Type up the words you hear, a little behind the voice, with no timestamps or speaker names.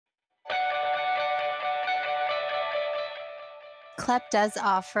CLEP does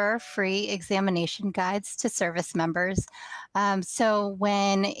offer free examination guides to service members. So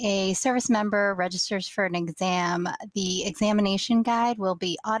when a service member registers for an exam, the examination guide will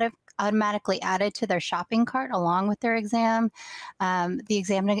be automatically added to their shopping cart along with their exam.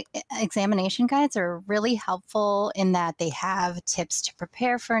 The examination guides are really helpful in that they have tips to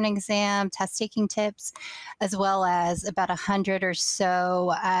prepare for an exam, test-taking tips, as well as about 100 or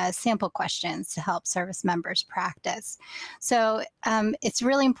so sample questions to help service members practice. So it's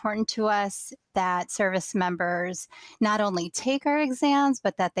really important to us that service members not only take our exams,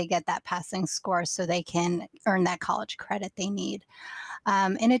 but that they get that passing score so they can earn that college credit they need.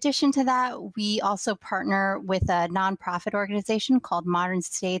 In addition to that, we also partner with a nonprofit organization called Modern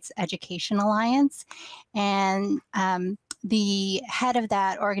States Education Alliance. And the head of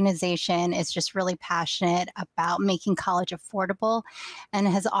that organization is just really passionate about making college affordable and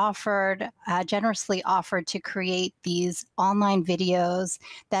has generously offered to create these online videos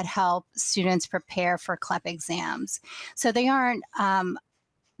that help students prepare for CLEP exams. So they don't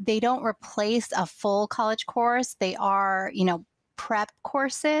replace a full college course. They are, prep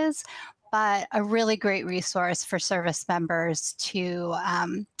courses, but a really great resource for service members to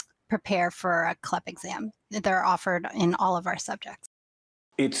prepare for a CLEP exam. They're offered in all of our subjects.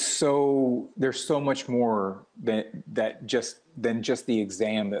 There's so much more than just the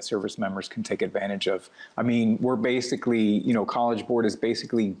exam that service members can take advantage of. I mean, we're basically, College Board is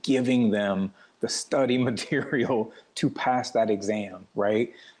basically giving them the study material to pass that exam,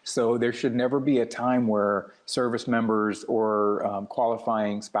 right? So there should never be a time where service members or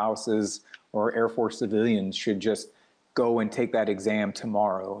qualifying spouses or Air Force civilians should just go and take that exam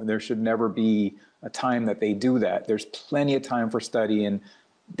tomorrow. There should never be a time that they do that. There's plenty of time for study, and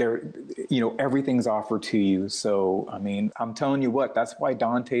everything's offered to you. So, I mean, I'm telling you what, that's why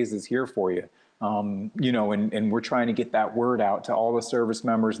DANTES is here for you. And we're trying to get that word out to all the service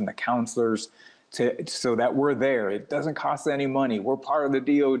members and the counselors so that we're there. It doesn't cost any money. We're part of the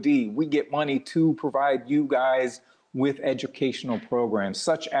DoD. We get money to provide you guys with educational programs,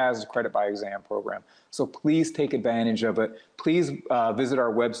 such as the Credit by Exam program. So please take advantage of it. Please visit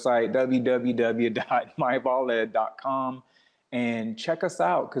our website, www.myvoled.com, and check us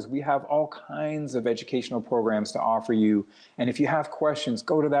out, because we have all kinds of educational programs to offer you. And if you have questions,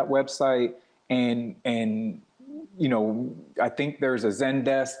 go to that website and I think there's a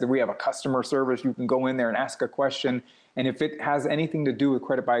Zendesk. We have a customer service. You can go in there and ask a question. And if it has anything to do with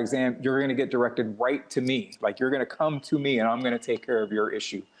Credit by Exam, you're going to get directed right to me. Like, you're going to come to me and I'm going to take care of your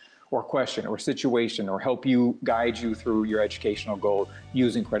issue or question or situation, or help you, guide you through your educational goal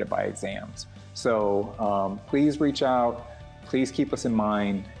using Credit by Exams. So please reach out. Please keep us in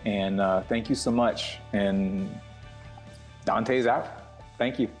mind. And thank you so much. And DANTES out.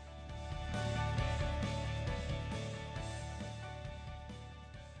 Thank you.